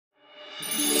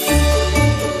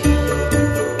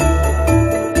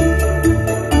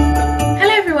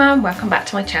and welcome back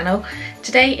to my channel.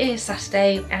 Today is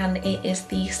Saturday and it is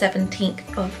the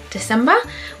 17th of December,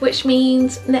 which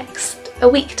means a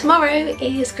week tomorrow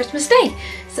is Christmas Day,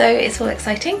 so it's all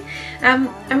exciting.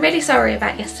 I'm really sorry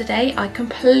about yesterday. I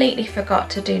completely forgot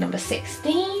to do number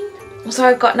 16. So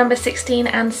I've got number 16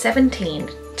 and 17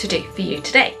 to do for you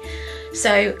today.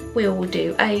 So we will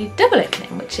do a double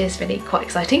opening, which is really quite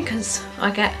exciting because I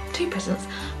get 2 presents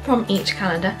from each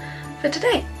calendar for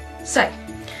today. So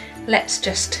let's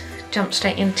just jump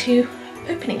straight into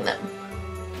opening them.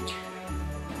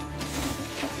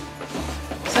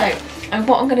 So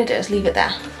what I'm going to do is leave it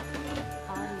there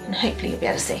and hopefully you'll be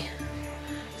able to see.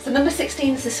 So number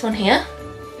 16 is this one here.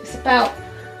 It's about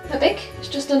that big, it's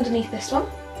just underneath this one.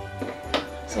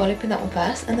 So I'll open that one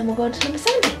first and then we'll go on to number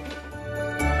 17.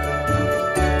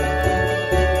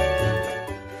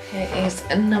 Here is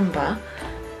a number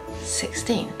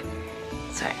 16.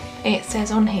 So it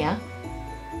says on here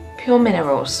Pure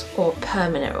Minerals or Per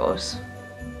Minerals.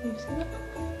 You see that?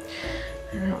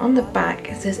 And on the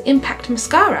back it says Impact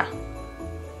Mascara.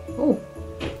 Oh,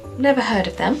 never heard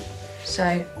of them,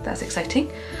 so that's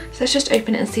exciting. So let's just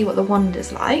open it and see what the wand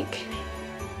is like.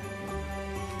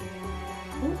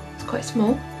 Oh, it's quite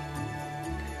small,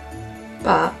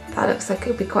 but that looks like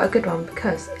it'll be quite a good one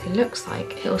because it looks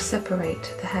like it'll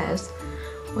separate the hairs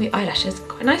or your eyelashes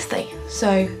quite nicely.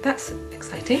 So that's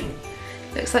exciting.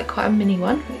 Looks like quite a mini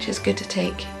one, which is good to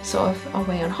take sort of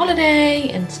away on holiday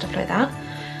and stuff like that.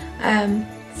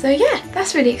 So yeah,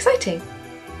 that's really exciting.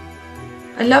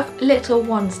 I love little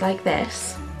ones like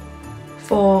this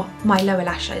for my lower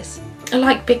lashes. I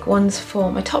like big ones for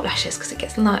my top lashes because it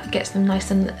gets them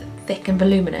nice and thick and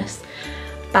voluminous.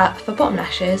 But for bottom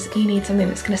lashes, you need something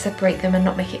that's going to separate them and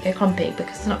not make it go clumpy,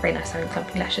 because it's not very nice having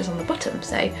clumpy lashes on the bottom.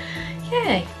 So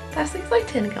yay, that's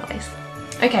exciting, guys.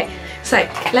 Okay, so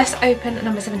let's open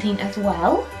number 17 as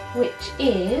well, which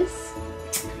is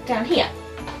down here.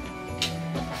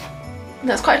 And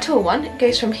that's quite a tall one. It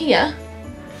goes from here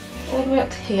all the way up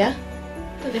to here. I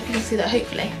don't know if you can see that,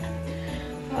 hopefully.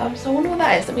 So I wonder what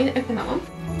that is. Let me open that one.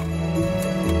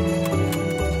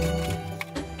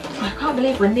 I can't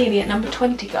believe we're nearly at number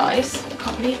 20, guys. I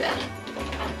can't believe it.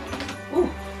 Ooh.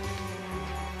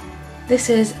 This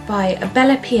is by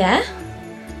Bella Pierre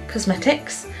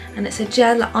Cosmetics, and it's a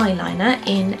gel eyeliner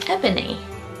in ebony.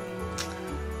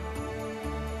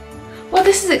 Well,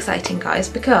 this is exciting, guys,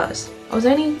 because I was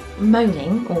only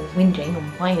moaning or whinging or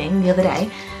whining the other day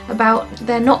about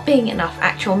there not being enough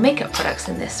actual makeup products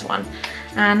in this one,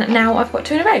 and now I've got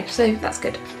 2 in a row, so that's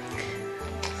good.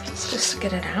 Let's just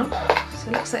get it out. So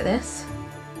it looks like this.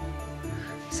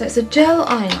 So it's a gel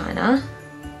eyeliner,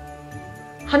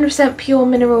 100% pure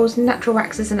minerals, natural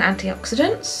waxes and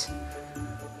antioxidants.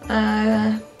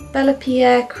 Bella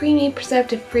Pierre creamy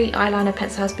preservative free eyeliner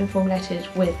pencil has been formulated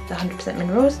with the 100%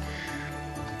 minerals,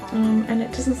 and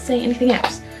it doesn't say anything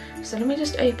else. So let me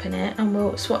just open it and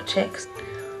we'll swatch it.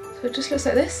 So it just looks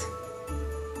like this.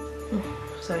 Oh,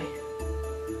 sorry.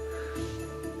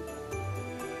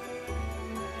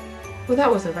 Well, that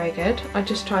wasn't very good. I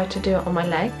just tried to do it on my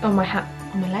leg, on my hand,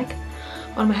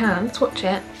 swatch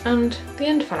it, and the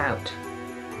end fell out.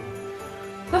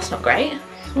 That's not great. I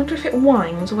wonder if it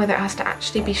winds or whether it has to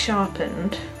actually be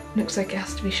sharpened. Looks like it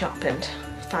has to be sharpened.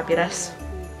 Fabulous.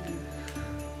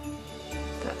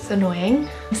 That's annoying.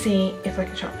 Let's see if I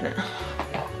can sharpen it.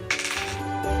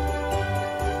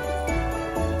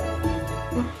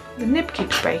 The nib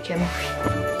keeps breaking.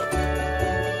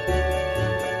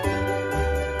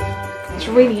 It's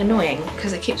really annoying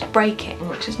because it keeps breaking,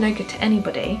 which is no good to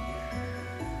anybody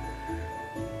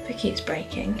if it keeps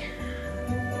breaking.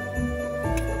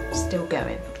 Still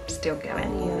going, still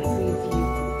going.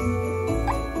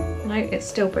 No, it's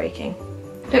still breaking.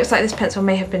 Looks like this pencil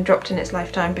may have been dropped in its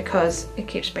lifetime because it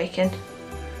keeps breaking.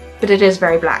 But it is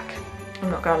very black, I'm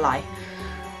not gonna lie.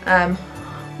 Let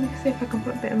me see if I can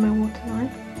put a bit in my waterline.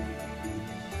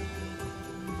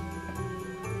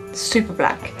 It's super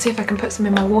black. See if I can put some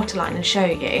in my waterline and show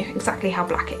you exactly how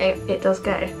black it does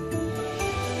go.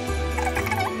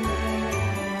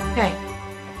 Okay,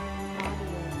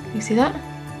 you see that?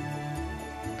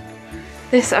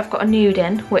 This I've got a nude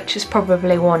in, which is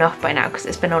probably worn off by now because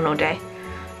it's been on all day.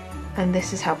 And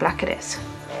this is how black it is.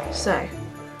 So,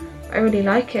 I really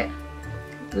like it.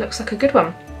 It looks like a good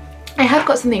one. I have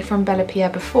got something from Bella Pierre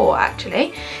before,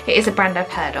 actually. It is a brand I've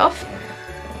heard of,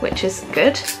 which is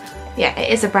good. Yeah, it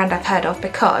is a brand I've heard of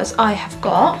because I have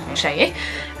got, I'll show you,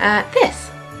 this,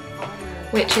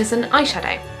 which is an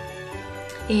eyeshadow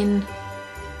in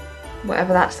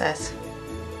whatever that says.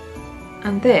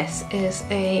 And this is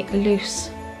a loose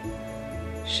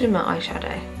shimmer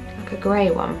eyeshadow, like a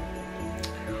grey one.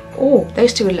 Oh,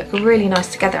 those two would look really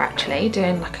nice together actually,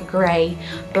 doing like a grey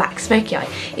black smoky eye.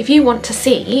 If you want to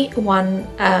see one,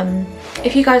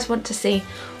 if you guys want to see,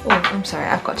 oh I'm sorry,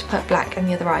 I've got to put black in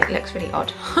the other eye, it looks really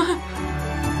odd.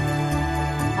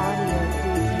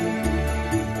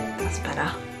 That's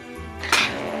better.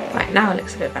 Right, now it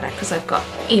looks a bit better because I've got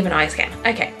even eyes again.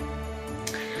 Okay.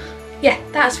 Yeah,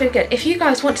 that's really good. If you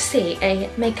guys want to see a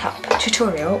makeup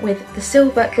tutorial with the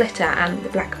silver glitter and the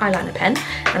black eyeliner pen,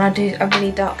 and I do a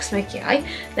really dark smoky eye,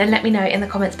 then let me know in the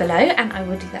comments below and I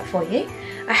will do that for you.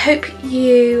 I hope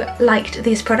you liked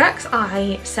these products.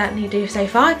 I certainly do so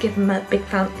far. Give them a big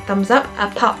thumbs up,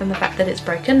 apart from the fact that it's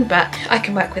broken, but I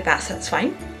can work with that, so it's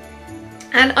fine.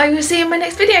 And I will see you in my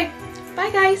next video. Bye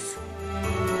guys.